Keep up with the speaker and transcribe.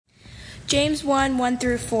James 1, 1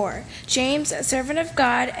 through 4. James, a servant of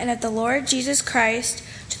God and of the Lord Jesus Christ,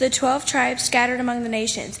 to the 12 tribes scattered among the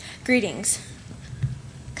nations, greetings.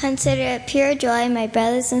 Consider it pure joy, my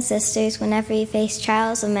brothers and sisters, whenever you face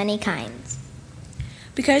trials of many kinds.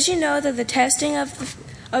 Because you know that the testing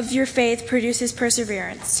of your faith produces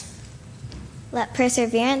perseverance. Let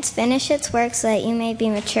perseverance finish its work so that you may be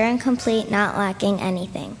mature and complete, not lacking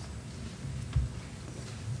anything.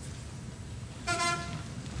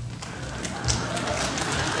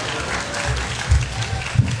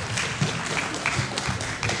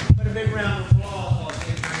 Put a big round of applause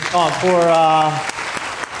for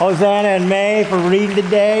Hosanna and May for reading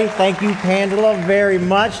today. Thank you, Pandela, very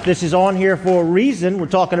much. This is on here for a reason. We're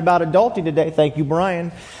talking about adulting today. Thank you,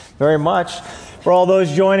 Brian, very much. For all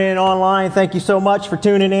those joining in online, thank you so much for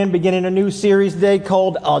tuning in. Beginning a new series today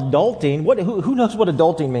called Adulting. Who knows what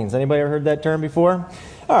adulting means? Anybody ever heard that term before?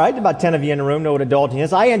 All right, about 10 of you in the room know what adulting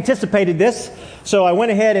is. I anticipated this, so I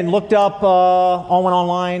went ahead and looked up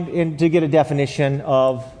online to get a definition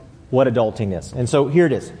of what adulting is. And so here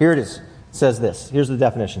it is. It says this. Here's the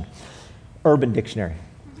definition. Urban Dictionary.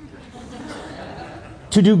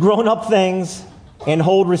 To do grown-up things and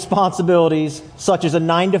hold responsibilities such as a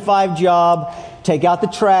 9-to-5 job, take out the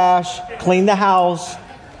trash, clean the house,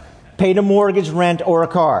 pay the mortgage, rent, or a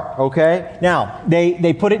car. Okay? Now,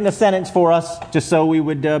 they put it in a sentence for us just so we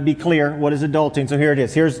would be clear what is adulting. So here it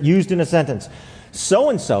is. Here's used in a sentence.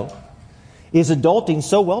 So-and-so is adulting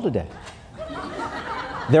so well today.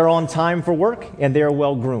 They're on time for work and they're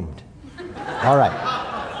well groomed. All right.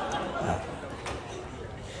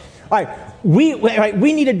 All right.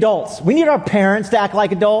 We need adults. We need our parents to act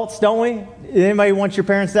like adults, don't we? Anybody wants your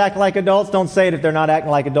parents to act like adults? Don't say it if they're not acting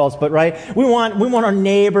like adults, but right? We want our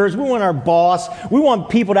neighbors, we want our boss, we want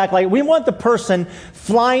people to act like, we want the person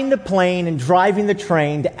flying the plane and driving the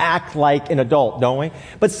train to act like an adult, don't we?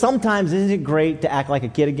 But sometimes isn't it great to act like a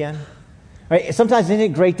kid again? Right? Sometimes isn't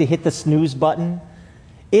it great to hit the snooze button?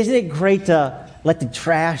 Isn't it great to let the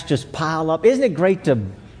trash just pile up? Isn't it great to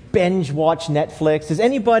binge watch Netflix?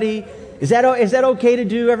 Is that okay to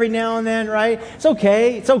do every now and then, right? It's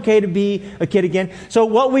okay. It's okay to be a kid again. So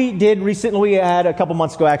what we did recently, we had a couple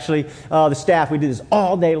months ago actually, the staff, we did this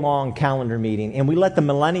all day long calendar meeting, and we let the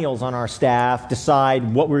millennials on our staff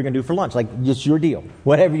decide what we were going to do for lunch. Like, it's your deal.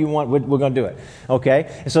 Whatever you want, we're going to do it. Okay?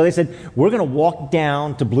 And so they said, we're going to walk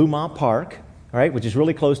down to Bluemont Park, all right, which is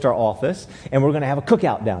really close to our office, and we're going to have a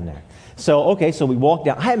cookout down there. So we walked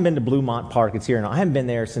down. I haven't been to Bluemont Park. It's here now. I haven't been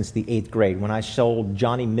there since the 8th grade when I sold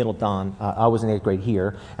Johnny Middleton. I was in 8th grade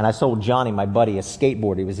here, and I sold Johnny, my buddy, a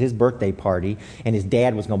skateboard. It was his birthday party, and his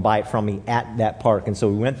dad was going to buy it from me at that park. And so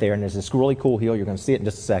we went there, and there's this really cool hill. You're going to see it in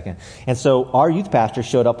just a second. And so our youth pastor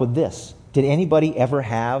showed up with this. Did anybody ever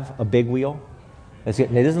have a big wheel? It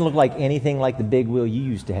doesn't look like anything like the big wheel you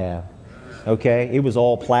used to have. Okay, it was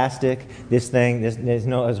all plastic. This thing,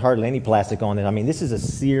 there's hardly any plastic on it. I mean, this is a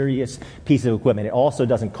serious piece of equipment. It also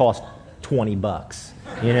doesn't cost $20.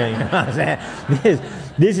 You know what I'm saying?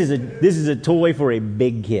 This is a toy for a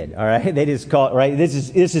big kid. All right, they just call it, right. This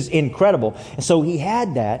is incredible. And so he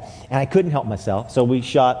had that, and I couldn't help myself. So we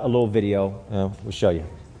shot a little video. We'll show you.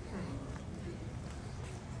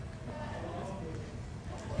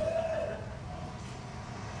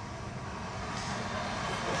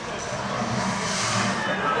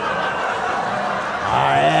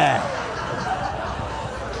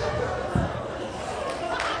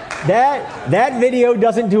 That video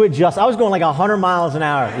doesn't do it justice. I was going like 100 miles an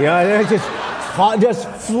hour. You know, it was just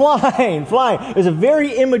flying. It was a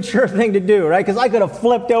very immature thing to do, right? Because I could have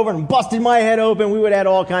flipped over and busted my head open. We would have had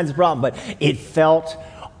all kinds of problems. But it felt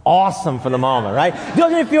awesome for the moment, right?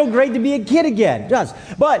 Doesn't it feel great to be a kid again? It does.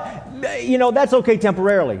 But, that's okay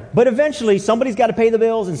temporarily. But eventually, somebody's got to pay the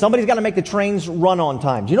bills and somebody's got to make the trains run on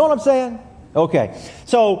time. Do you know what I'm saying? Okay.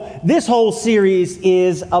 So this whole series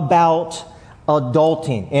is about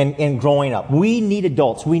adulting and growing up. We need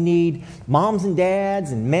adults. We need moms and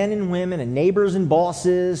dads and men and women and neighbors and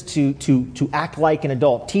bosses to act like an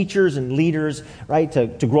adult. Teachers and leaders, right, to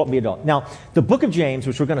grow up and be adult. Now, the book of James,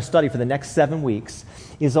 which we're going to study for the next 7 weeks,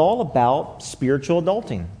 is all about spiritual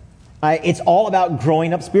adulting. It's all about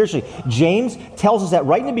growing up spiritually. James tells us that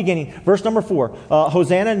right in the beginning, verse number 4.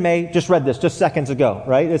 Hosanna and May just read this just seconds ago,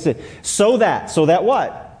 right? It's it. So that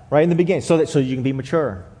what? Right in the beginning. So you can be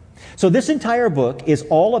mature. So this entire book is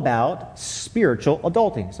all about spiritual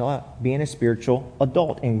adulting. So being a spiritual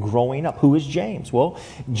adult and growing up. Who is James? Well,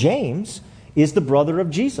 James is the brother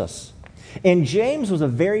of Jesus. And James was a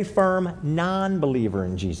very firm non-believer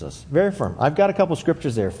in Jesus. Very firm. I've got a couple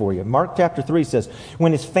scriptures there for you. Mark chapter 3 says,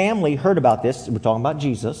 when his family heard about this, we're talking about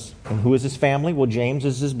Jesus, and who is his family? Well, James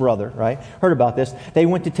is his brother, right? Heard about this. They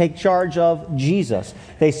went to take charge of Jesus.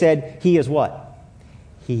 They said, he is what?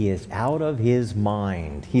 He is out of his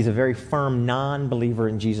mind. He's a very firm non-believer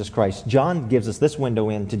in Jesus Christ. John gives us this window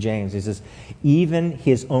into James. He says, even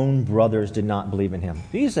his own brothers did not believe in him.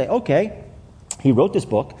 So you say, okay, he wrote this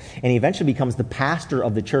book, and he eventually becomes the pastor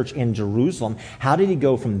of the church in Jerusalem. How did he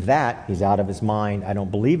go from that, he's out of his mind, I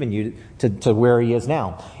don't believe in you, to where he is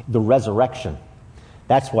now? The resurrection.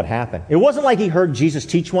 That's what happened. It wasn't like he heard Jesus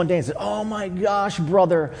teach one day and said, oh my gosh,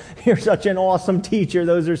 brother, you're such an awesome teacher.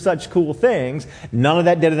 Those are such cool things. None of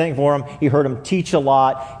that did anything for him. He heard him teach a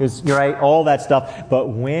lot. It was, right, all that stuff. But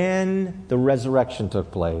when the resurrection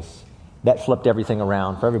took place, that flipped everything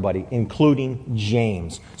around for everybody, including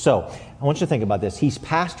James. So I want you to think about this. He's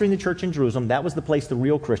pastoring the church in Jerusalem. That was the place the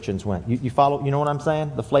real Christians went. You follow? You know what I'm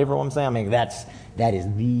saying? The flavor of what I'm saying? I mean, that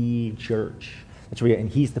is the church. That's where, and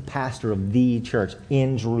he's the pastor of the church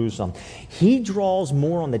in Jerusalem. He draws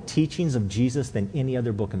more on the teachings of Jesus than any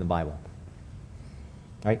other book in the Bible.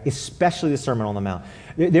 Right? Especially the Sermon on the Mount.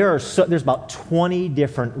 There's about 20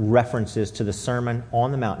 different references to the Sermon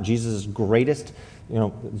on the Mount. Jesus' greatest,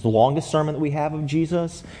 the longest sermon that we have of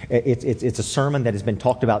Jesus. It's a sermon that has been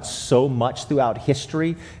talked about so much throughout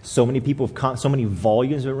history. So many people have so many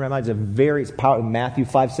volumes of it. It's powerful. Matthew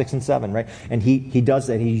 5, 6, and 7, right? And he does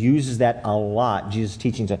that. He uses that a lot. Jesus'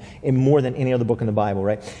 teachings in more than any other book in the Bible,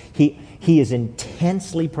 right? He is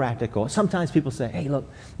intensely practical. Sometimes people say, hey, look,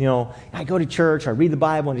 I go to church, I read the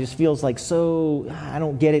Bible, and it just feels like I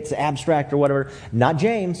don't get it, it's abstract or whatever. Not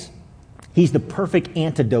James. He's the perfect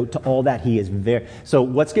antidote to all that. He is very... So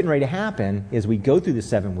what's getting ready to happen is we go through the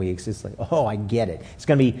 7 weeks. It's like, oh, I get it. It's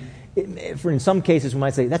going to be... in some cases, we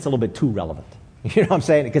might say, that's a little bit too relevant. You know what I'm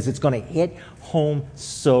saying? Because it's going to hit home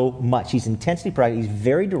so much. He's intensely practical. He's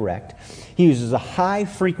very direct. He uses a high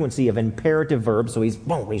frequency of imperative verbs, so he's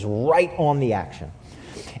right on the action.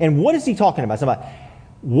 And what is he talking about? It's about...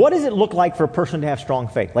 what does it look like for a person to have strong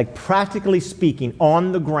faith? Like, practically speaking,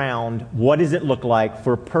 on the ground, what does it look like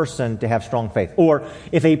for a person to have strong faith? Or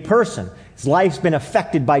if a person's life's been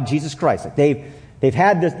affected by Jesus Christ, like they've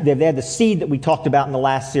had the seed that we talked about in the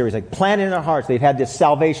last series, like planted in their hearts, they've had this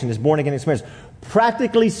salvation, this born-again experience.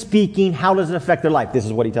 Practically speaking, how does it affect their life? This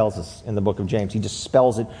is what he tells us in the book of James. He just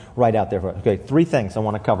spells it right out there for us. Okay, 3 things I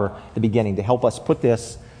want to cover at the beginning to help us put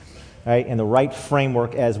this right, in the right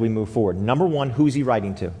framework as we move forward. Number 1, who's he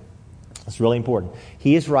writing to? That's really important.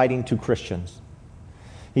 He is writing to Christians.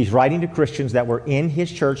 He's writing to Christians that were in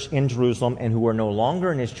his church in Jerusalem and who are no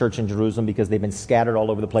longer in his church in Jerusalem because they've been scattered all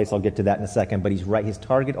over the place. I'll get to that in a second. But his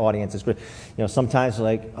target audience is, sometimes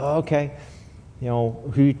like, oh, okay,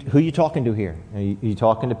 who are you talking to here? Are you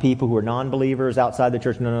talking to people who are non-believers outside the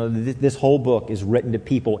church? No, this whole book is written to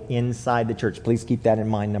people inside the church. Please keep that in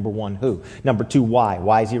mind. Number 1, who? Number 2, why?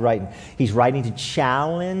 Why is he writing? He's writing to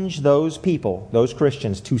challenge those people, those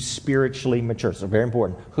Christians, to spiritually mature. So very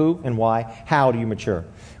important. Who and why? How do you mature?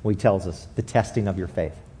 Well, he tells us the testing of your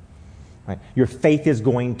faith. Right? Your faith is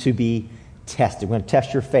going to be tested. We're going to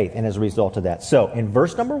test your faith, and as a result of that. So in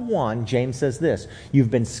verse number 1, James says this, you've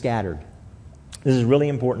been scattered. This is a really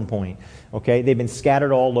important point, okay? They've been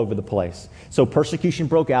scattered all over the place. So persecution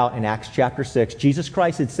broke out in Acts chapter 6. Jesus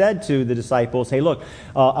Christ had said to the disciples, hey, look,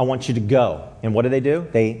 I want you to go. And what did they do?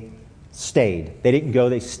 They stayed. They didn't go,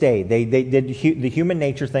 they stayed. They did the human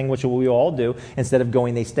nature thing, which we all do. Instead of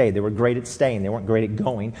going, they stayed. They were great at staying. They weren't great at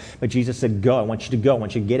going. But Jesus said, go. I want you to go. I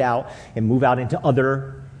want you to get out and move out into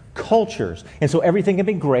other cultures. And so everything had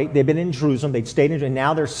been great. They've been in Jerusalem. They'd stayed in Jerusalem. And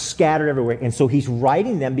now they're scattered everywhere. And so he's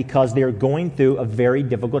writing them because they're going through a very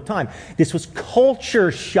difficult time. This was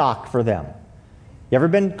culture shock for them. You ever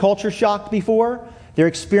been culture shocked before? They're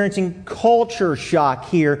experiencing culture shock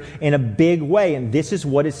here in a big way. And this is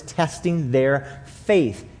what is testing their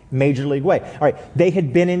faith. Major league way. All right, they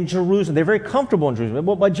had been in Jerusalem. They're very comfortable in Jerusalem.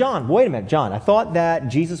 Well, but John, wait a minute, John. I thought that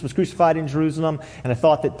Jesus was crucified in Jerusalem, and I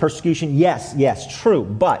thought that persecution, yes, true,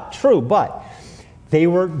 but they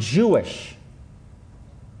were Jewish.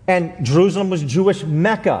 And Jerusalem was Jewish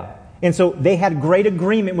Mecca. And so they had great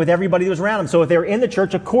agreement with everybody that was around them. So if they were in the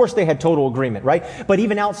church, of course they had total agreement, right? But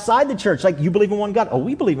even outside the church, like, you believe in one God? Oh,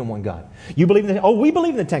 we believe in one God. You believe in we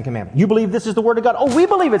believe in the 10 Commandments. You believe this is the Word of God? Oh, we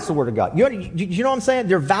believe it's the Word of God. You know what I'm saying?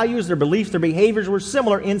 Their values, their beliefs, their behaviors were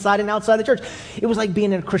similar inside and outside the church. It was like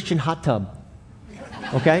being in a Christian hot tub.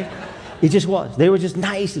 Okay? It just was. They were just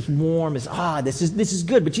nice. It's warm. This is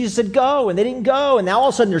good. But Jesus said go, and they didn't go. And now all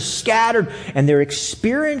of a sudden they're scattered, and they're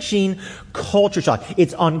experiencing culture shock.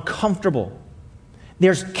 It's uncomfortable.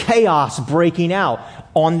 There's chaos breaking out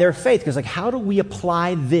on their faith. Because, like, how do we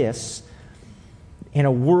apply this in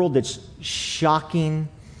a world that's shocking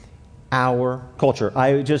our culture?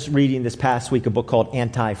 I was just reading this past week a book called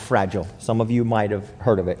Anti-Fragile. Some of you might have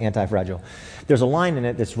heard of it, Anti-Fragile. There's a line in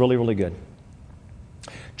it that's really, really good.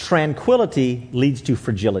 Tranquility leads to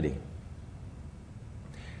fragility.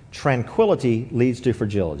 Tranquility leads to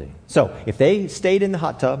fragility. So if they stayed in the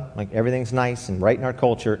hot tub, like everything's nice and right in our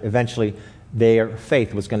culture, eventually their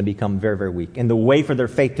faith was going to become very, very weak. And the way for their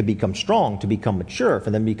faith to become strong, to become mature, for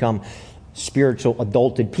them to become spiritual,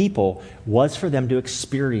 adulted people, was for them to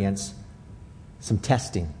experience some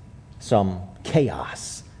testing, some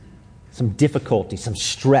chaos, some difficulty, some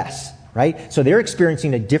stress, right? So they're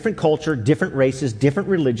experiencing a different culture, different races, different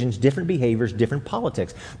religions, different behaviors, different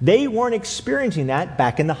politics. They weren't experiencing that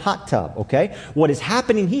back in the hot tub, okay? What is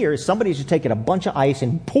happening here is somebody's just taken a bunch of ice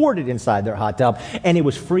and poured it inside their hot tub, and it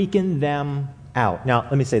was freaking them out. Now,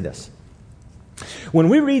 let me say this. When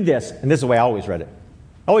we read this, and this is the way I always read it,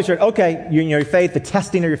 I always read, okay, your faith, the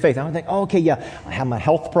testing of your faith. I would think, oh, okay, yeah, I have my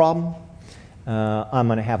health problem. I'm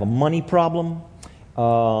going to have a money problem.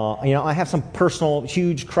 I have some personal,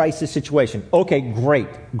 huge crisis situation. Okay, great.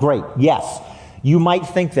 Yes, you might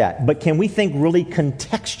think that. But can we think really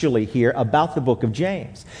contextually here about the book of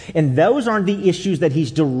James? And those aren't the issues that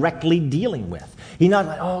he's directly dealing with. He's not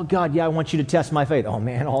like, oh, God, yeah, I want you to test my faith. Oh,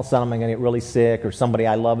 man, all of a sudden I'm going to get really sick, or somebody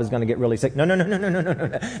I love is going to get really sick. No.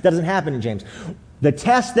 That doesn't happen in James. The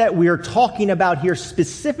test that we're talking about here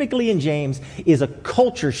specifically in James is a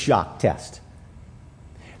culture shock test.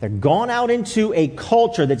 They're gone out into a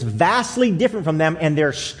culture that's vastly different from them, and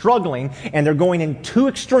they're struggling, and they're going in two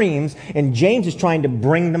extremes, and James is trying to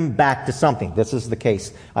bring them back to something. This is the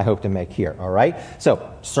case I hope to make here, all right?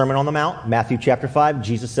 So, Sermon on the Mount, Matthew chapter 5,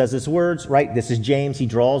 Jesus says his words, right? This is James. He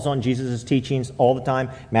draws on Jesus' teachings all the time.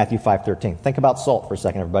 Matthew 5:13. Think about salt for a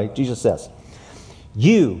second, everybody. Jesus says,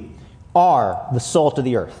 "You are the salt of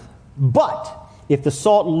the earth. But if the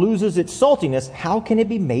salt loses its saltiness, how can it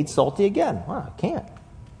be made salty again?" Well, it can't.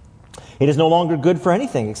 "It is no longer good for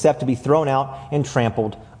anything except to be thrown out and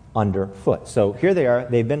trampled underfoot." So here they are.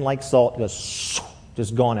 They've been like salt,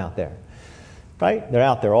 just gone out there. Right? They're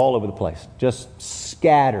out there all over the place, just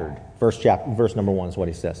scattered. Verse number 1 is what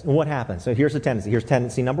he says. And what happens? So here's the tendency. Here's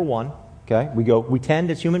tendency number 1. Okay? We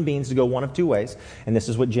tend as human beings to go one of two ways. And this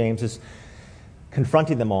is what James is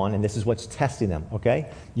confronting them on, and this is what's testing them. Okay?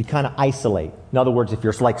 You kind of isolate. In other words, if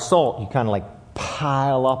you're like salt, you kind of like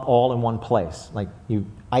pile up all in one place. Like you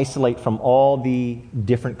isolate from all the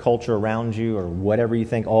different culture around you, or whatever you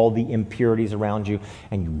think, all the impurities around you,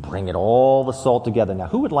 and you bring it all the salt together. Now,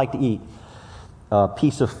 who would like to eat a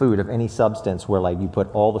piece of food of any substance where like you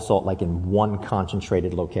put all the salt like in one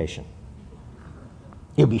concentrated location?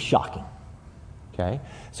 It would be shocking. Okay?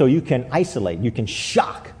 So you can isolate, you can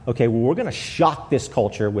shock. Okay, well, we're going to shock this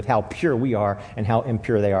culture with how pure we are and how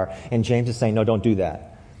impure they are. And James is saying, no, don't do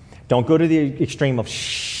that. Don't go to the extreme of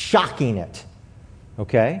shocking it,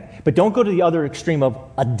 okay? But don't go to the other extreme of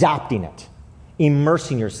adopting it,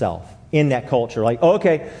 immersing yourself in that culture. Like,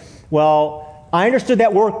 okay, well, I understood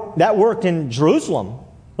that worked in Jerusalem.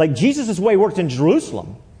 Like, Jesus' way worked in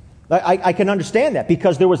Jerusalem. I can understand that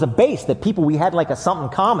because there was a base that we had like something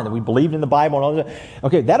common, that we believed in the Bible and all that.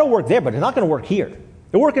 Okay, that'll work there, but it's not going to work here.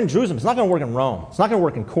 It'll work in Jerusalem. It's not going to work in Rome. It's not going to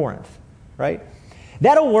work in Corinth, right?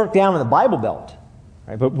 That'll work down in the Bible Belt.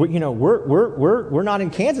 Right, but we're not in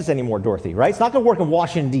Kansas anymore, Dorothy, right? It's not going to work in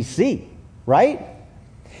Washington, D.C., right?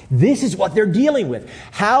 This is what they're dealing with.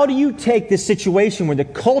 How do you take this situation where the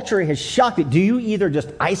culture has shocked it? Do you either just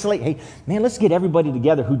isolate, hey, man, let's get everybody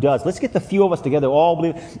together who does. Let's get the few of us together, all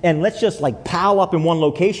believe, and let's just like pile up in one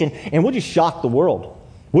location, and we'll just shock the world.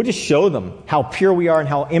 We'll just show them how pure we are and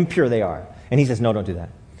how impure they are. And he says, no, don't do that.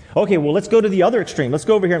 Okay, well, let's go to the other extreme. Let's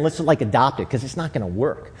go over here and let's like adopt it, because it's not going to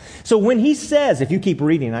work. So when he says, if you keep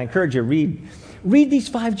reading, I encourage you to read these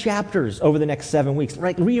 5 chapters over the next 7 weeks.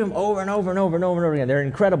 Right? Read them over and over and over and over and over again. They're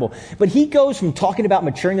incredible. But he goes from talking about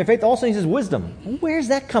maturing their faith, also he says wisdom. Where's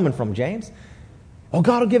that coming from, James? Oh,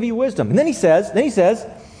 God will give you wisdom. And then he says,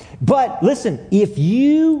 but listen, if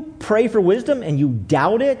you pray for wisdom and you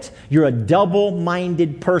doubt it, you're a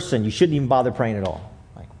double-minded person. You shouldn't even bother praying at all.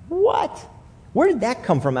 Like, what? Where did that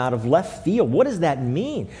come from out of left field? What does that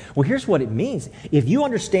mean? Well, here's what it means. If you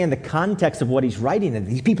understand the context of what he's writing, and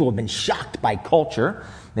these people have been shocked by culture.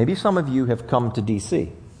 Maybe some of you have come to D.C.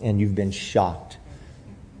 and you've been shocked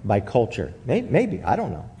by culture. Maybe. I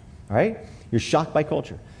don't know. All right? You're shocked by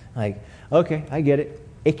culture. Like, okay, I get it.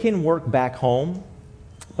 It can work back home,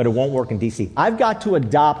 but it won't work in D.C. I've got to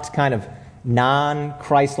adopt kind of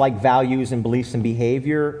non-Christ-like values and beliefs and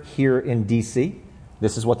behavior here in D.C.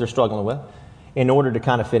 This is what they're struggling with. in order to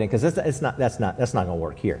kind of fit in, because that's not going to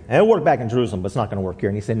work here. And it'll work back in Jerusalem, but it's not going to work here.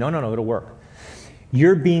 And he said, no, it'll work.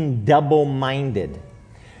 You're being double-minded.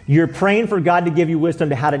 You're praying for God to give you wisdom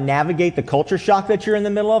to how to navigate the culture shock that you're in the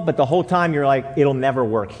middle of, but the whole time you're like, it'll never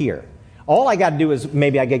work here. All I got to do is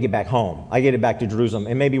maybe I got to get back home. I get it back to Jerusalem,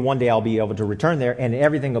 and maybe one day I'll be able to return there, and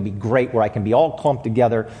everything will be great where I can be all clumped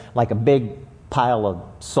together like a big pile of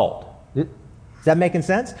salt. Is that making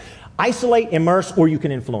sense? Isolate, immerse, or you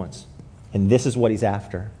can influence. And this is what he's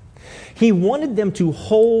after. He wanted them to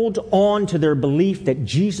hold on to their belief that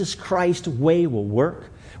Jesus Christ's way will work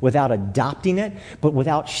without adopting it, but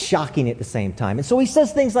without shocking it at the same time. And so he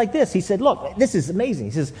says things like this. He said, look, this is amazing.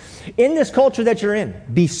 He says, in this culture that you're in,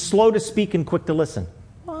 be slow to speak and quick to listen.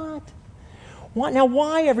 What? Now,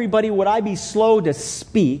 why, everybody, would I be slow to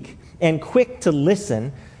speak and quick to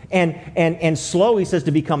listen and slow, he says,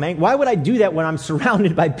 to become angry? Why would I do that when I'm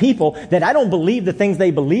surrounded by people that I don't believe the things they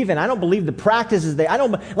believe in? I don't believe the practices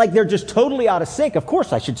they're just totally out of sync. Of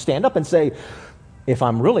course, I should stand up and say, if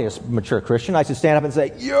I'm really a mature Christian, I should stand up and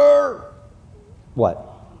say, you're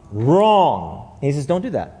what? Wrong. And he says, don't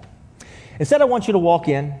do that. Instead, I want you to walk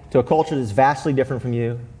in to a culture that's vastly different from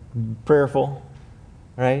you, prayerful,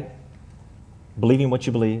 right? Believing what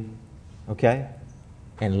you believe, okay?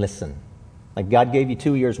 And listen. Like God gave you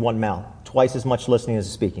 2 ears, 1 mouth, twice as much listening as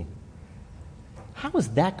speaking. How is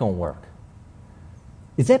that going to work?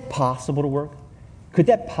 Is that possible to work? Could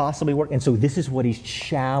that possibly work? And so this is what he's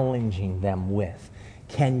challenging them with.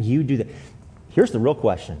 Can you do that? Here's the real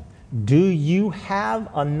question. Do you have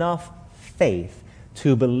enough faith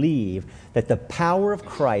to believe that the power of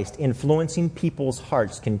Christ influencing people's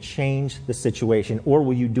hearts can change the situation? Or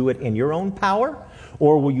will you do it in your own power?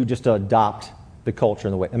 Or will you just adopt the culture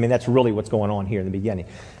and the way? I mean, that's really what's going on here in the beginning.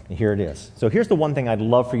 And here it is. So here's the one thing I'd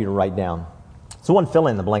love for you to write down. It's the one fill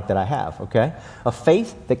in the blank that I have, okay? A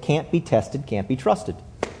faith that can't be tested can't be trusted.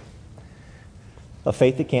 A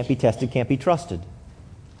faith that can't be tested can't be trusted.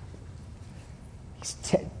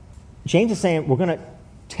 James is saying we're going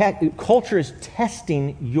to culture is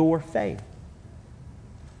testing your faith.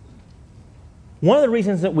 One of the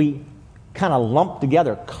reasons that we kind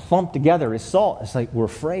of clump together is salt. It's like we're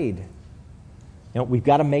afraid. We've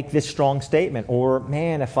got to make this strong statement. Or,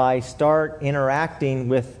 man, if I start interacting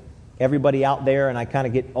with everybody out there and I kind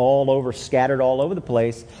of get scattered all over the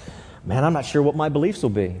place, man, I'm not sure what my beliefs will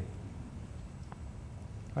be.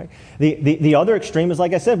 Right? The other extreme is,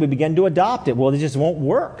 like I said, we begin to adopt it. Well, it just won't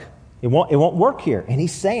work. It won't work here. And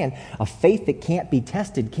he's saying a faith that can't be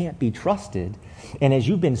tested can't be trusted. And as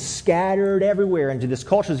you've been scattered everywhere into this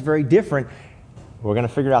culture is very different, we're going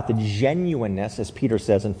to figure out the genuineness, as Peter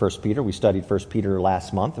says in 1 Peter. We studied 1 Peter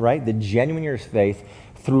last month, right? The genuineness of faith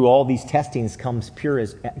through all these testings comes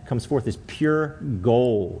forth as pure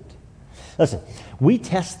gold. Listen, we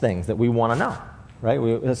test things that we want to know,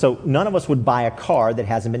 right? So none of us would buy a car that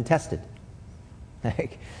hasn't been tested.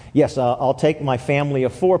 Yes, I'll take my family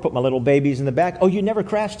of 4, put my little babies in the back. Oh, you never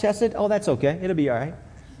crash tested? Oh, that's okay. It'll be all right.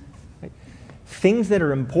 Things that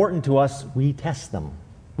are important to us, we test them.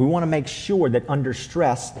 We want to make sure that under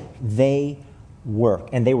stress, they work.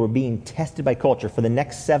 And they were being tested by culture. For the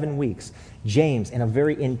next 7 weeks, James, in a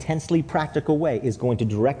very intensely practical way, is going to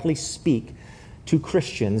directly speak to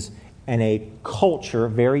Christians in a culture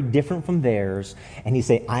very different from theirs. And he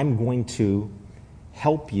say, I'm going to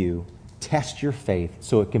help you test your faith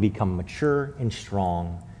so it can become mature and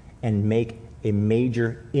strong and make a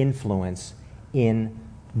major influence in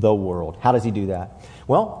the world. How does he do that?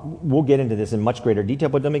 Well, we'll get into this in much greater detail,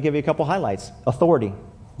 but let me give you a couple highlights. Authority.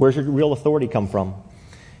 Where's your real authority come from?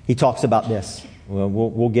 He talks about this.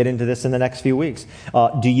 We'll get into this in the next few weeks.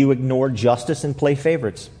 Do you ignore justice and play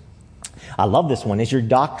favorites? I love this one. Is your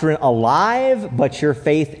doctrine alive, but your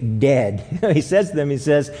faith dead? He says to them,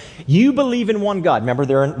 you believe in one God. Remember,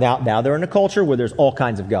 now they're in a culture where there's all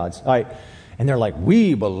kinds of gods. All right. And they're like,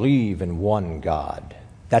 we believe in one God.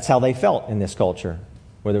 That's how they felt in this culture,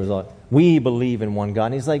 where there was we believe in one God.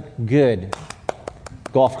 And he's like, good.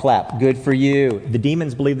 Golf clap. Good for you. The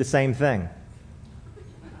demons believe the same thing.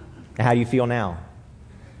 How do you feel now?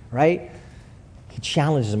 Right? He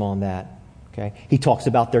challenges them on that. Okay. He talks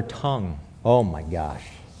about their tongue. Oh my gosh.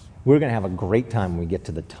 We're going to have a great time when we get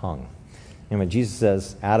to the tongue. And when Jesus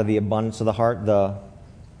says, out of the abundance of the heart, the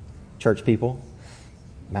church people,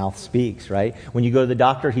 mouth speaks, right? When you go to the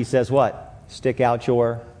doctor, he says what? Stick out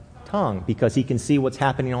your tongue, because he can see what's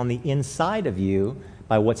happening on the inside of you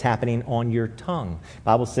by what's happening on your tongue. The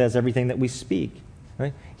Bible says everything that we speak.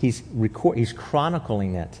 Right? He's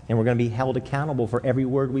chronicling it, and we're going to be held accountable for every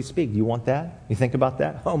word we speak. Do you want that? You think about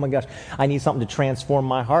that? Oh my gosh, I need something to transform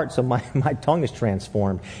my heart, so my tongue is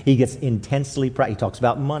transformed. He gets intensely proud. He talks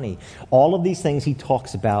about money. All of these things he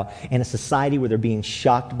talks about in a society where they're being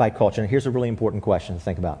shocked by culture. And here's a really important question to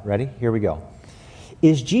think about. Ready? Here we go.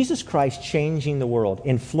 Is Jesus Christ changing the world,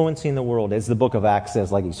 influencing the world, as the book of Acts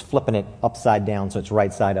says, like he's flipping it upside down so it's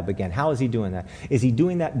right side up again? How is he doing that? Is he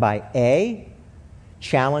doing that by A,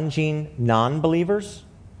 challenging non-believers,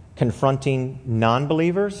 confronting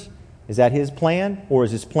non-believers? Is that his plan? Or is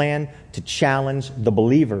his plan to challenge the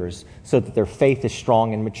believers so that their faith is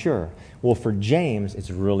strong and mature? Well, for James, it's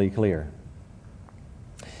really clear.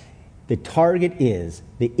 The target is,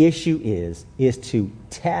 the issue is to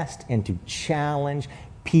test and to challenge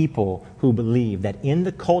people who believe that in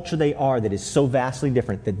the culture they are that is so vastly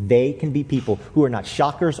different, that they can be people who are not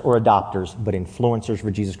shockers or adopters, but influencers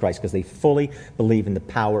for Jesus Christ because they fully believe in the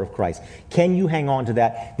power of Christ. Can you hang on to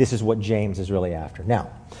that? This is what James is really after.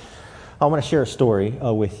 Now, I want to share a story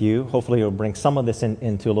with you. Hopefully it'll bring some of this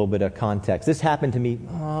into a little bit of context. This happened to me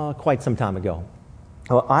quite some time ago.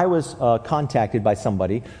 I was contacted by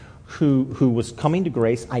somebody who was coming to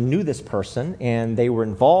grace. I knew this person, and they were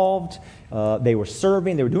involved, they were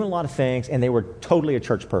serving, they were doing a lot of things, and they were totally a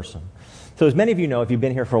church person. So as many of you know, if you've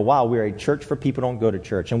been here for a while, we're a church for people who don't go to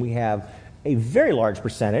church, and we have a very large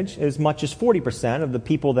percentage, as much as 40% of the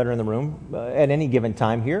people that are in the room at any given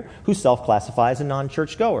time here, who self-classify as a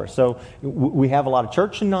non-church goer. So we have a lot of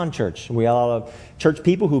church and non-church. We have a lot of church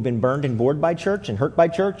people who've been burned and bored by church and hurt by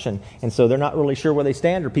church, and so they're not really sure where they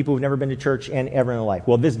stand, or people who've never been to church and ever in their life.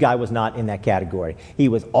 Well, this guy was not in that category. He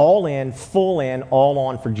was all in, full in, all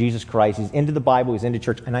on for Jesus Christ. He's into the Bible, he's into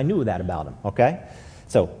church, and I knew that about him, okay?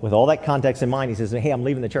 So with all that context in mind, he says, hey, I'm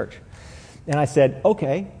leaving the church. And I said,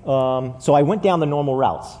 okay. So I went down the normal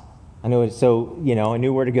routes. I knew it, so, I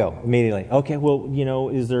knew where to go immediately. Okay, well,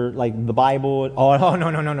 is there like the Bible? Oh,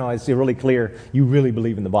 no. It's really clear. You really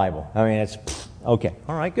believe in the Bible. I mean, okay.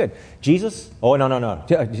 All right, good. Jesus? Oh, no.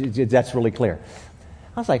 That's really clear.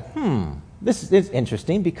 I was like, this is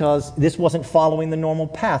interesting because this wasn't following the normal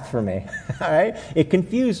path for me. All right? It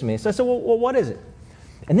confused me. So I said, well, what is it?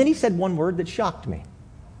 And then he said one word that shocked me.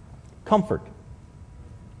 Comfort.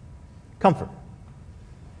 Comfort.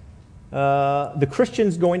 The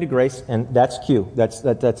Christians going to grace, and that's Q.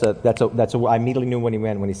 I immediately knew what he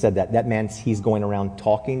meant when he said that. That means he's going around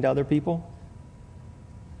talking to other people.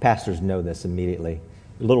 Pastors know this immediately.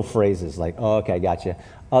 Little phrases like, oh, okay, gotcha.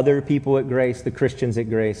 Other people at grace, the Christians at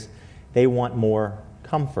grace, they want more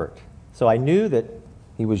comfort. So I knew that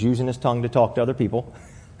he was using his tongue to talk to other people.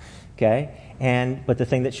 Okay? But the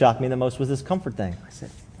thing that shocked me the most was this comfort thing. I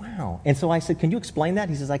said, wow. And so I said, can you explain that?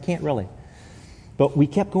 He says, I can't really. But we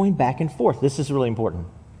kept going back and forth. This is really important.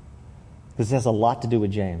 This has a lot to do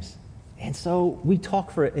with James. And so we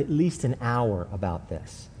talked for at least an hour about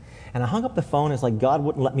this. And I hung up the phone. It's like God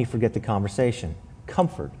wouldn't let me forget the conversation.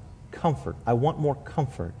 Comfort. I want more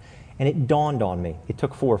comfort. And it dawned on me. It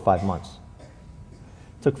took 4 or 5 months.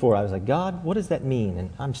 It took 4. I was like, God, what does that mean?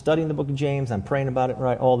 And I'm studying the book of James. I'm praying about it,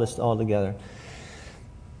 right? All this all together.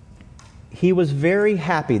 He was very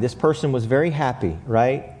happy. This person was very happy,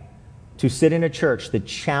 right, to sit in a church that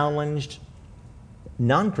challenged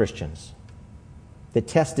non-Christians, that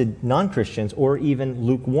tested non-Christians or even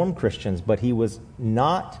lukewarm Christians, but he was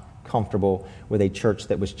not comfortable with a church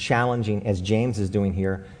that was challenging, as James is doing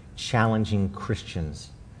here, challenging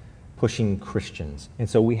Christians, pushing Christians. And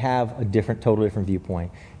so we have a totally different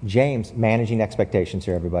viewpoint. James, managing expectations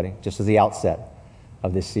here, everybody, just as the outset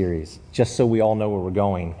of this series, just so we all know where we're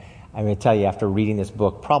going. I'm going to tell you, after reading this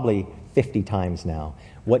book probably 50 times now,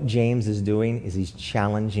 what James is doing is he's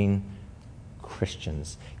challenging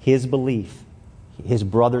Christians. His belief, his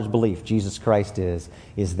brother's belief, Jesus Christ is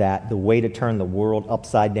that the way to turn the world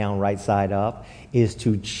upside down, right side up, is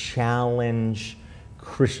to challenge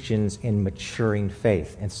Christians in maturing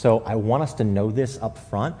faith. And so I want us to know this up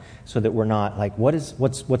front so that we're not like,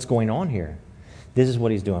 what's going on here? This is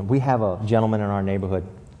what he's doing. We have a gentleman in our neighborhood.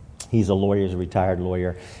 He's a lawyer, he's a retired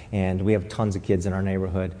lawyer, and we have tons of kids in our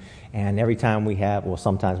neighborhood. And every time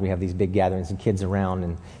sometimes we have these big gatherings and kids around,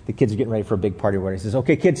 and the kids are getting ready for a big party where he says,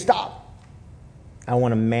 okay, kids, stop. I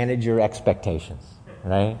want to manage your expectations,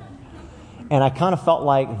 right? And I kind of felt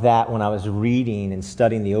like that when I was reading and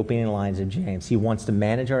studying the opening lines of James. He wants to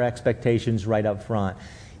manage our expectations right up front.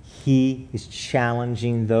 He is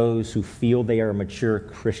challenging those who feel they are mature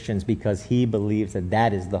Christians because he believes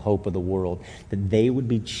that is the hope of the world, that they would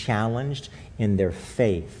be challenged in their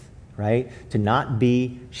faith, right? To not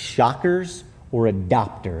be shockers or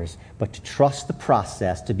adopters, but to trust the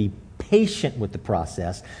process, to be patient with the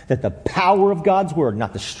process, that the power of God's word,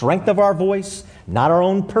 not the strength of our voice, not our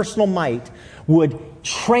own personal might, would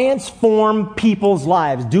transform people's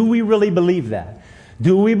lives. Do we really believe that?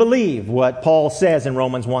 Do we believe what Paul says in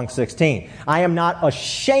Romans 1:16? I am not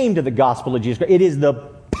ashamed of the gospel of Jesus Christ. It is the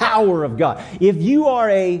power of God. If you are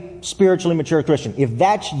a spiritually mature Christian, if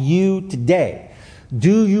that's you today,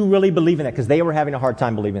 do you really believe in that? Because they were having a hard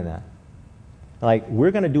time believing that. Like, we're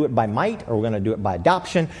going to do it by might, or we're going to do it by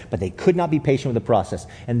adoption, but they could not be patient with the process.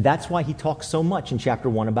 And that's why he talks so much in chapter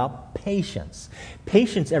 1 about patience.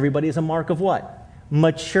 Patience, everybody, is a mark of what?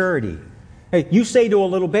 Maturity. Hey, you say to a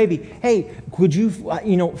little baby, hey, could you,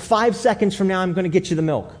 5 seconds from now, I'm going to get you the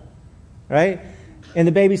milk. Right? And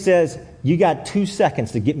the baby says, you got 2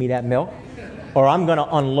 seconds to get me that milk, or I'm going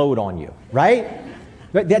to unload on you. Right?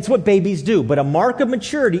 That's what babies do. But a mark of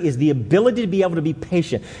maturity is the ability to be able to be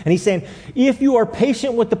patient. And he's saying, if you are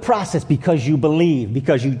patient with the process because you believe,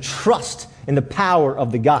 because you trust in the power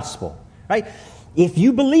of the gospel, right? If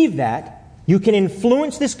you believe that, you can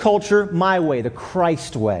influence this culture my way, the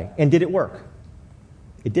Christ way. And did it work?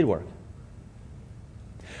 It did work.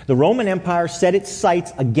 The Roman Empire set its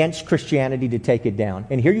sights against Christianity to take it down.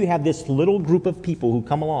 And here you have this little group of people who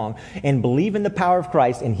come along and believe in the power of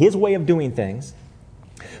Christ and his way of doing things,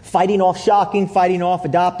 fighting off shocking, fighting off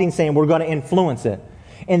adopting, saying we're going to influence it.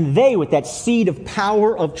 And they, with that seed of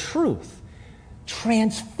power of truth,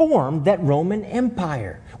 transformed that Roman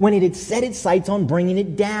Empire when it had set its sights on bringing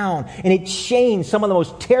it down. And it changed some of the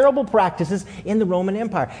most terrible practices in the Roman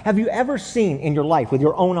Empire. Have you ever seen in your life with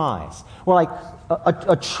your own eyes where like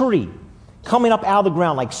a tree coming up out of the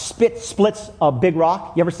ground like splits a big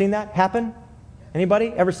rock? You ever seen that happen? Anybody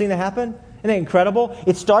ever seen that happen? Isn't that incredible?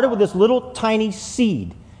 It started with this little tiny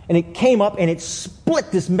seed, and it came up and it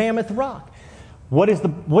split this mammoth rock. What is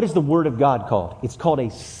the Word of God called? It's called a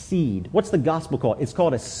seed. What's the gospel called? It's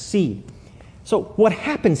called a seed. So what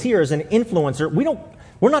happens here as an influencer,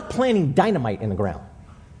 we're not planting dynamite in the ground.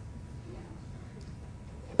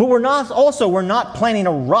 But we're not planting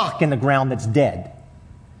a rock in the ground that's dead.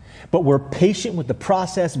 But we're patient with the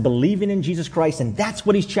process, believing in Jesus Christ, and that's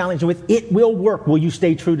what he's challenging with. It will work. Will you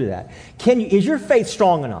stay true to that? Is your faith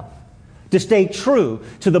strong enough to stay true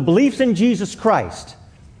to the beliefs in Jesus Christ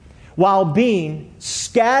while being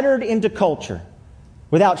scattered into culture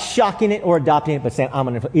without shocking it or adopting it, but saying,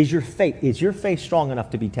 is your faith strong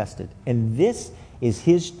enough to be tested? And this is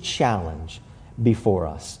his challenge before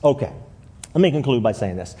us. Okay, let me conclude by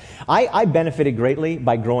saying this. I benefited greatly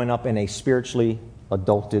by growing up in a spiritually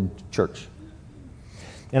adulted church.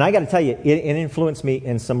 And I got to tell you, it influenced me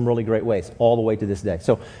in some really great ways, all the way to this day.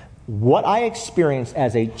 So what I experienced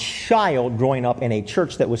as a child growing up in a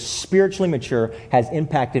church that was spiritually mature has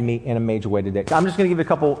impacted me in a major way today. I'm just going to give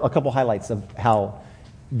you a couple highlights of how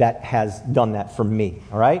that has done that for me,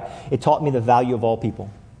 all right? It taught me the value of all people.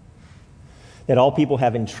 That all people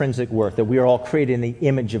have intrinsic worth, that we are all created in the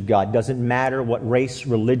image of God. Doesn't matter what race,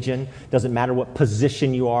 religion, doesn't matter what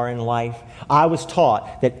position you are in life. I was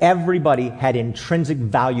taught that everybody had intrinsic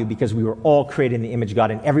value because we were all created in the image of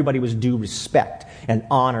God, and everybody was due respect and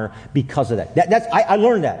honor because of that. I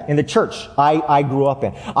learned that in the church I grew up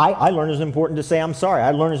in. I learned it was important to say I'm sorry.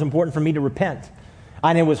 I learned it was important for me to repent.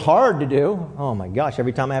 And it was hard to do. Oh my gosh,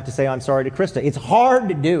 every time I have to say I'm sorry to Krista, it's hard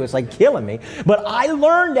to do. It's like killing me. But I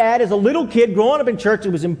learned that as a little kid growing up in church, it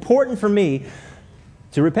was important for me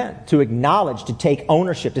to repent, to acknowledge, to take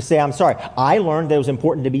ownership, to say I'm sorry. I learned that it was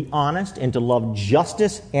important to be honest and to love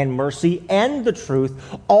justice and mercy and the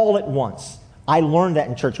truth all at once. I learned that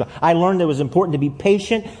in church. I learned that it was important to be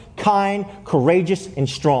patient, kind, courageous, and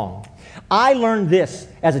strong. I learned this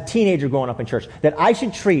as a teenager growing up in church, that I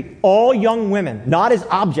should treat all young women not as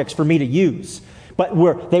objects for me to use,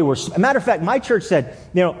 but they were. A matter of fact, my church said,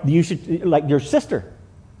 you should, like your sister.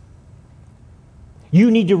 You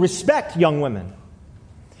need to respect young women.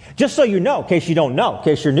 Just so you know, in case you don't know, in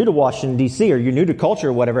case you're new to Washington, D.C., or you're new to culture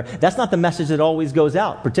or whatever, that's not the message that always goes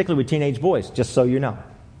out, particularly with teenage boys, just so you know.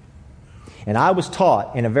 And I was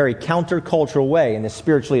taught in a very countercultural way in the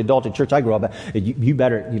spiritually adulted church I grew up in,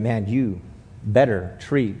 you better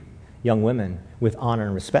treat young women with honor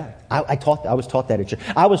and respect. I was taught that at church.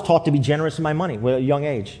 I was taught to be generous in my money at a young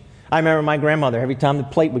age. I remember my grandmother, every time the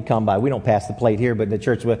plate would come by, we don't pass the plate here, but the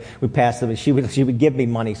church would pass the, she would give me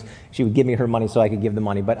money. She would give me her money so I could give the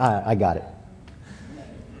money, but I got it.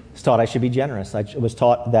 I was taught I should be generous. I was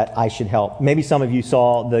taught that I should help. Maybe some of you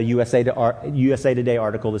saw the USA Today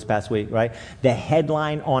article this past week, right? The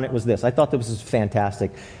headline on it was this. I thought this was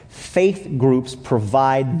fantastic. Faith groups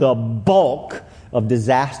provide the bulk of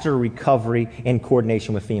disaster recovery and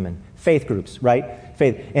coordination with FEMA. Faith groups, right?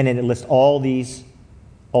 Faith. And then it lists all these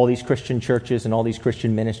all these Christian churches and all these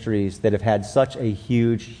Christian ministries that have had such a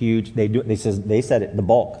huge, they said it, the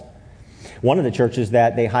bulk. One of the churches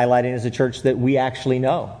that they highlighted is a church that we actually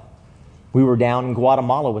know. We were down in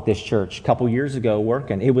Guatemala with this church a couple years ago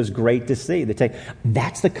working. It was great to see.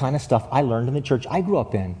 That's the kind of stuff I learned in the church I grew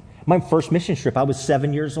up in. My first mission trip, I was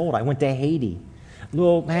 7 years old. I went to Haiti.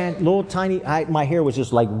 Little tiny, my hair was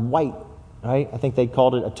just like white, right? I think they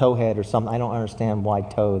called it a towhead or something. I don't understand why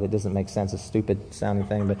toe. That doesn't make sense. It's a stupid sounding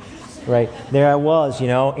thing, but right there I was,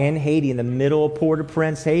 in Haiti, in the middle of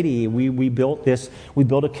Port-au-Prince, Haiti. We built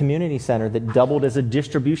a community center that doubled as a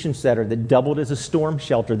distribution center, that doubled as a storm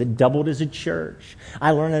shelter, that doubled as a church.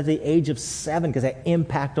 I learned at the age of 7 because that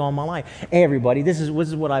impact on my life. Everybody, this is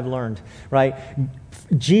what I've learned, right?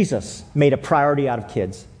 Jesus made a priority out of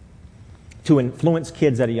kids, to influence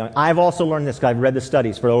kids at a young. I've also learned this because I've read the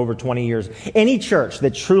studies for over 20 years. Any church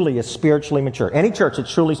that truly is spiritually mature,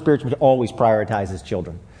 always prioritizes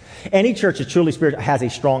children. Any church that truly spiritual has a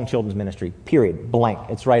strong children's ministry, period, blank.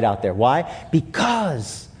 It's right out there. Why?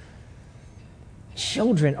 Because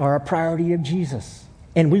children are a priority of Jesus.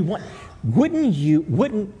 And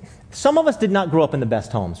some of us did not grow up in the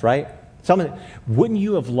best homes, right? Wouldn't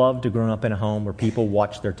you have loved to grow up in a home where people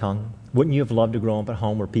watched their tongue? Wouldn't you have loved to grow up in a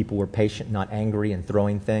home where people were patient, not angry, and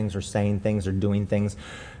throwing things or saying things or doing things,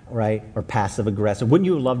 right? Or passive aggressive? Wouldn't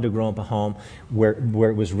you have loved to grow up in a home where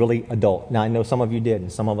it was really adult? Now, I know some of you did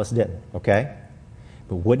and some of us didn't, okay?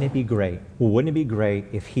 But wouldn't it be great? Well, wouldn't it be great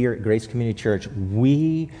if here at Grace Community Church,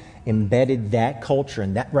 we embedded that culture,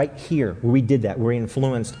 and that right here, where we did that, where we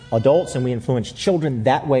influenced adults and we influenced children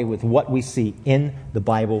that way with what we see in the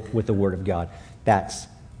Bible with the Word of God. That's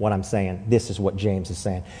what I'm saying. This is what James is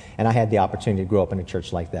saying. And I had the opportunity to grow up in a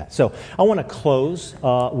church like that. So I want to close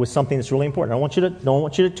with something that's really important. I don't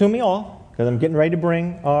want you to tune me off, because I'm getting ready to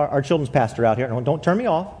bring our children's pastor out here. Don't turn me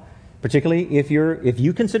off. Particularly if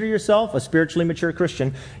you consider yourself a spiritually mature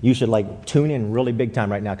Christian, you should tune in really big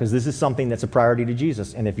time right now, because this is something that's a priority to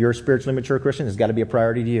Jesus. And if you're a spiritually mature Christian, it's got to be a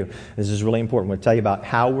priority to you. This is really important. We're going to tell you about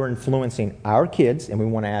how we're influencing our kids, and we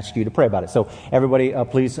want to ask you to pray about it. So everybody,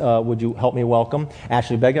 please, would you help me welcome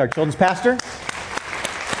Ashley Begg, our children's pastor?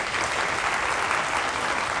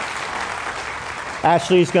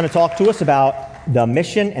 Ashley is going to talk to us about the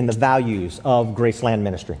mission and the values of Graceland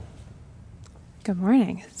Ministry. Good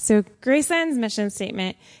morning. So Graceland's mission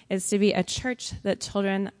statement is to be a church that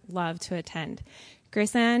children love to attend.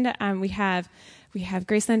 Graceland, we have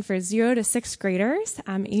Graceland for 0 to 6th graders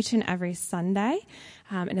each and every Sunday.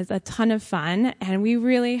 And it's a ton of fun. And we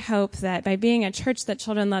really hope that by being a church that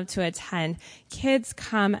children love to attend, kids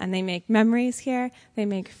come and they make memories here. They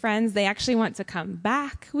make friends. They actually want to come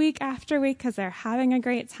back week after week because they're having a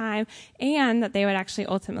great time, and that they would actually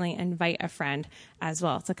ultimately invite a friend as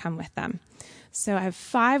well to come with them. So I have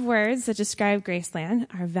 5 words that describe Graceland,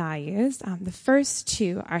 our values. The first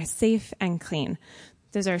 2 are safe and clean.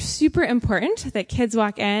 Those are super important, that kids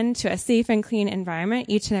walk into a safe and clean environment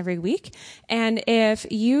each and every week. And if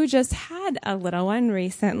you just had a little one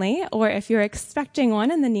recently, or if you're expecting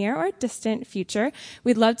one in the near or distant future,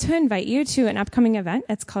 we'd love to invite you to an upcoming event.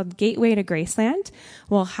 It's called Gateway to Graceland.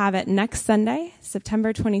 We'll have it next Sunday,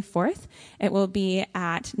 September 24th. It will be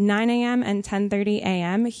at 9 a.m. and 10:30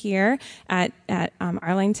 a.m. here at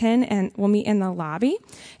Arlington, and we'll meet in the lobby.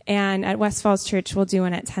 And at West Falls Church, we'll do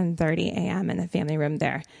one at 10:30 a.m. in the family room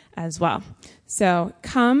there as well. So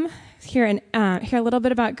come hear a little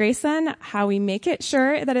bit about Graceland, how we make it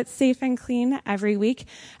sure that it's safe and clean every week.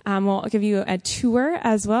 We'll give you a tour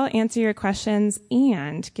as well, answer your questions,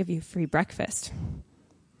 and give you free breakfast.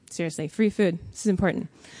 Seriously, free food. This is important.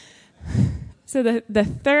 So the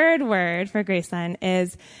third word for Graceland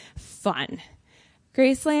is fun.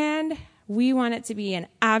 Graceland, we want it to be an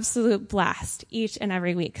absolute blast each and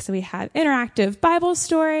every week. So we have interactive Bible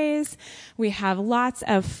stories. We have lots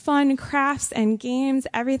of fun crafts and games.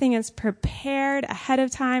 Everything is prepared ahead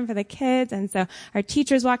of time for the kids. And so our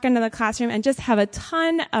teachers walk into the classroom and just have a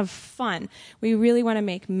ton of fun. We really want to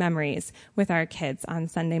make memories with our kids on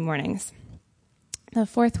Sunday mornings. The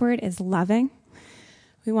fourth word is loving.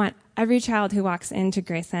 We want every child who walks into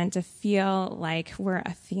Graceland to feel like we're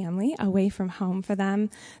a family away from home for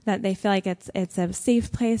them, that they feel like it's a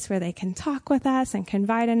safe place where they can talk with us and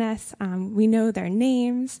confide in us. We know their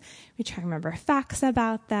names. We try to remember facts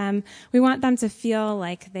about them. We want them to feel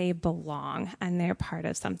like they belong and they're part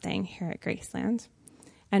of something here at Graceland.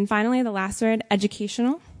 And finally, the last word,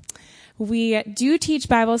 educational. We do teach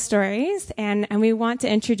Bible stories, and we want to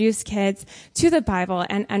introduce kids to the Bible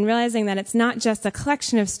and realizing that it's not just a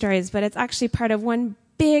collection of stories, but it's actually part of one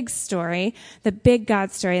big story, the big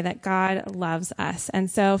God story that God loves us. And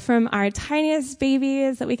so from our tiniest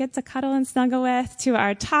babies that we get to cuddle and snuggle with, to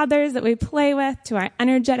our toddlers that we play with, to our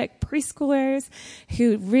energetic preschoolers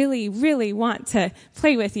who really, really want to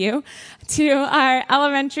play with you, to our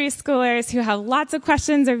elementary schoolers who have lots of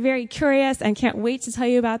questions, are very curious and can't wait to tell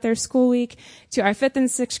you about their school week, to our 5th and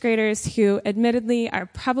 6th graders who admittedly are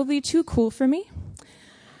probably too cool for me.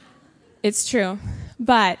 It's true.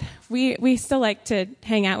 But we still like to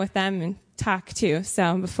hang out with them and talk too,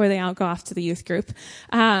 so before they all go off to the youth group.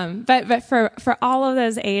 But for all of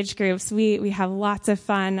those age groups, we have lots of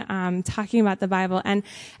fun talking about the Bible. And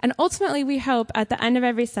ultimately, we hope at the end of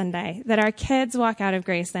every Sunday that our kids walk out of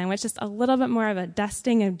Graceland with just a little bit more of a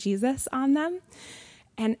dusting of Jesus on them.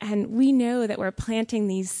 And we know that we're planting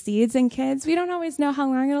these seeds in kids. We don't always know how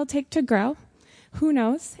long it'll take to grow. Who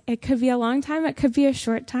knows? It could be a long time. It could be a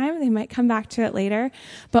short time. They might come back to it later.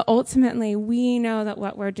 But ultimately, we know that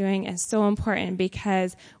what we're doing is so important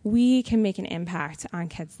because we can make an impact on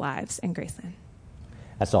kids' lives in Graceland.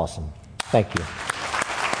 That's awesome. Thank you.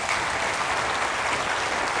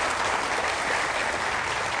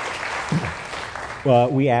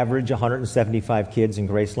 We average 175 kids in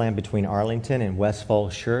Graceland between Arlington and West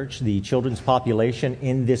Falls Church. The children's population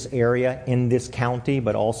in this area, in this county,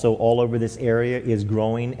 but also all over this area is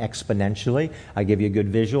growing exponentially. I give you a good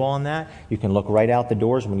visual on that. You can look right out the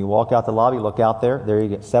doors. When you walk out the lobby, look out there. There you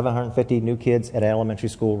get 750 new kids at elementary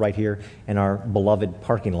school right here in our beloved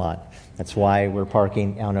parking lot. That's why we're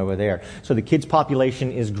parking down over there. So the kids'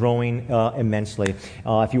 population is growing immensely.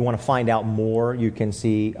 If you want to find out more, you can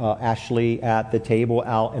see Ashley at the table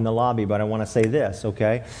out in the lobby. But I want to say this,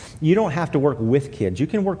 okay? You don't have to work with kids. You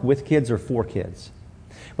can work with kids or for kids.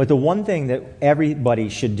 But the one thing that everybody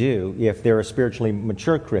should do if they're a spiritually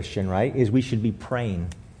mature Christian, right, is we should be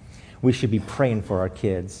praying. We should be praying for our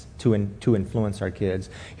kids to influence our kids.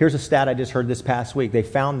 Here's a stat I just heard this past week. They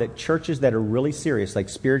found that churches that are really serious, like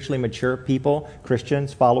spiritually mature people,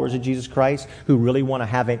 Christians, followers of Jesus Christ, who really want to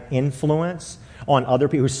have an influence on other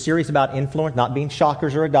people, who are serious about influence, not being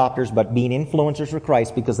shockers or adopters, but being influencers for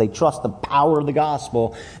Christ because they trust the power of the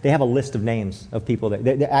gospel, they have a list of names of people.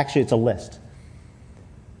 Actually, it's a list.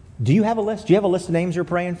 Do you have a list? Do you have a list of names you're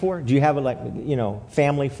praying for? Do you have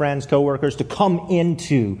family, friends, coworkers to come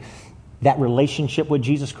into that relationship with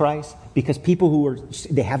Jesus Christ? Because people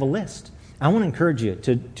they have a list. I want to encourage you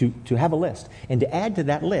to have a list. And to add to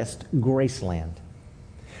that list, Graceland.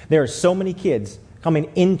 There are so many kids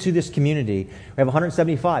coming into this community. We have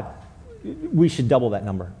 175. We should double that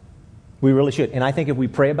number. We really should. And I think if we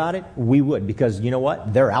pray about it, we would. Because you know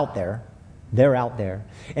what? They're out there. They're out there.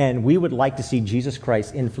 And we would like to see Jesus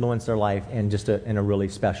Christ influence their life in a really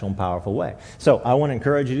special and powerful way. So I want to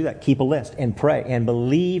encourage you to do that. Keep a list and pray and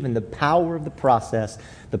believe in the power of the process,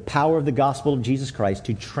 the power of the gospel of Jesus Christ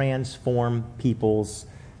to transform people's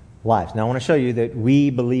lives. Now I want to show you that we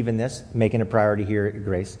believe in this, making a priority here at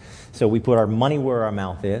Grace. So we put our money where our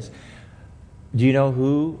mouth is. Do you know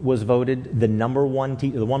who was voted the number one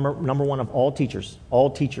of all teachers?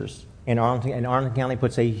 All teachers. And Arlington County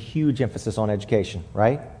puts a huge emphasis on education,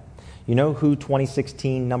 right? You know who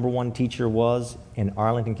 2016 number one teacher was in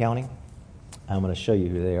Arlington County? I'm going to show you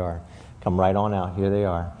who they are. Come right on out. Here they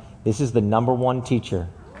are. This is the number one teacher.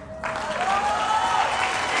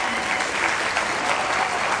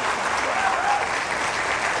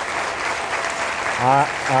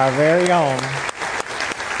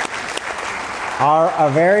 Our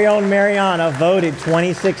very own Mariana voted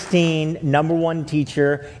 2016 number one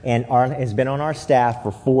teacher and has been on our staff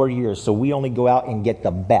for 4 years. So we only go out and get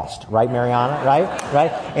the best. Right, Mariana?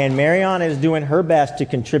 Right? And Mariana is doing her best to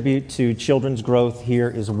contribute to children's growth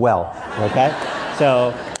here as well. Okay?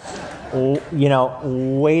 So,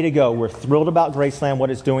 way to go. We're thrilled about Graceland, what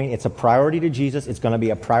it's doing. It's a priority to Jesus. It's going to be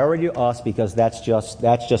a priority to us because that's just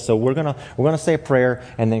so we're going to say a prayer,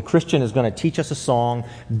 and then Christian is going to teach us a song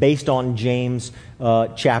based on James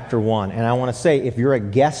chapter 1. And I want to say, if you're a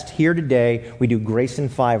guest here today, we do Grace in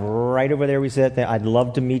 5 right over there. We sit there. I'd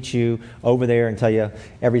love to meet you over there and tell you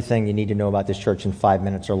everything you need to know about this church in 5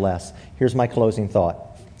 minutes or less. Here's my closing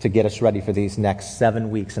thought to get us ready for these next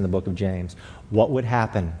 7 weeks in the book of James. What would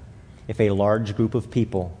happen if a large group of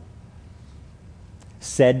people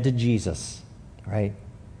said to Jesus, right,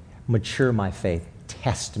 mature my faith,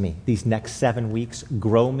 test me. These next 7 weeks,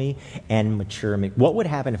 grow me and mature me. What would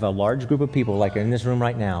happen if a large group of people, like in this room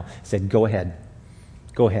right now, said, go ahead,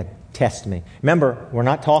 test me. Remember, we're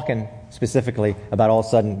not talking specifically about all of a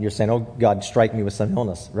sudden you're saying, oh, God, strike me with some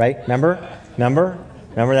illness, right? Remember,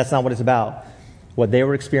 that's not what it's about. What they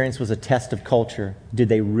were experiencing was a test of culture. Did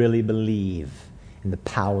they really believe in the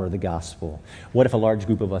power of the gospel? What if a large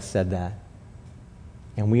group of us said that?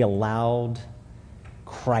 and we allowed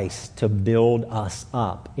Christ to build us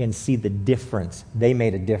up and see the difference. They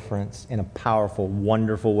made a difference in a powerful,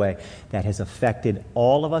 wonderful way that has affected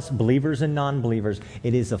all of us, believers and non-believers.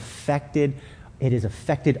 It has affected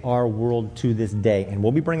our world to this day. And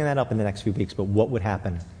we'll be bringing that up in the next few weeks. But what would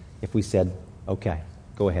happen if we said, okay,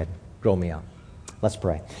 go ahead, grow me up? Let's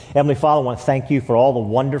pray. Heavenly Father, I want to thank you for all the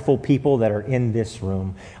wonderful people that are in this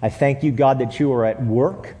room. I thank you, God, that you are at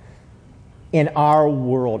work in our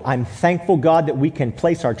world. I'm thankful, God, that we can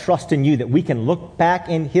place our trust in you, that we can look back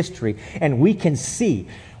in history and we can see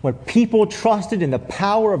when people trusted in the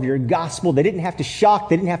power of your gospel, they didn't have to shock,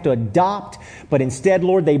 they didn't have to adopt, but instead,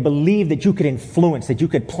 Lord, they believed that you could influence, that you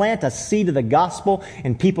could plant a seed of the gospel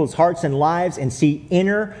in people's hearts and lives and see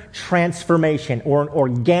inner transformation or an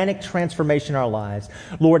organic transformation in our lives.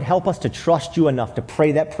 Lord, help us to trust you enough to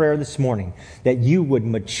pray that prayer this morning, that you would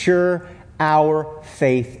mature our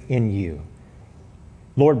faith in you.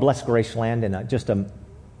 Lord, bless Graceland in just a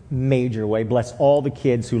major way. Bless all the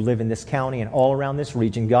kids who live in this county and all around this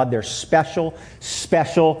region. God, they're special,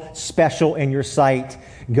 special, special in your sight.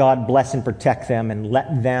 God, bless and protect them and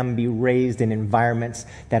let them be raised in environments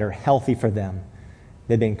that are healthy for them.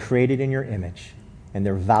 They've been created in your image and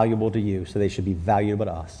they're valuable to you, so they should be valuable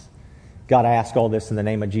to us. God, I ask all this in the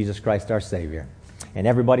name of Jesus Christ, our Savior. And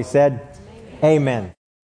everybody said, Amen.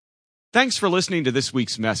 Thanks for listening to this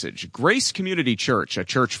week's message. Grace Community Church, a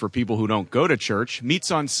church for people who don't go to church,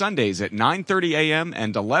 meets on Sundays at 9:30 a.m.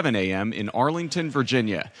 and 11 a.m. in Arlington,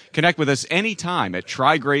 Virginia. Connect with us anytime at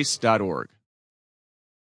trygrace.org.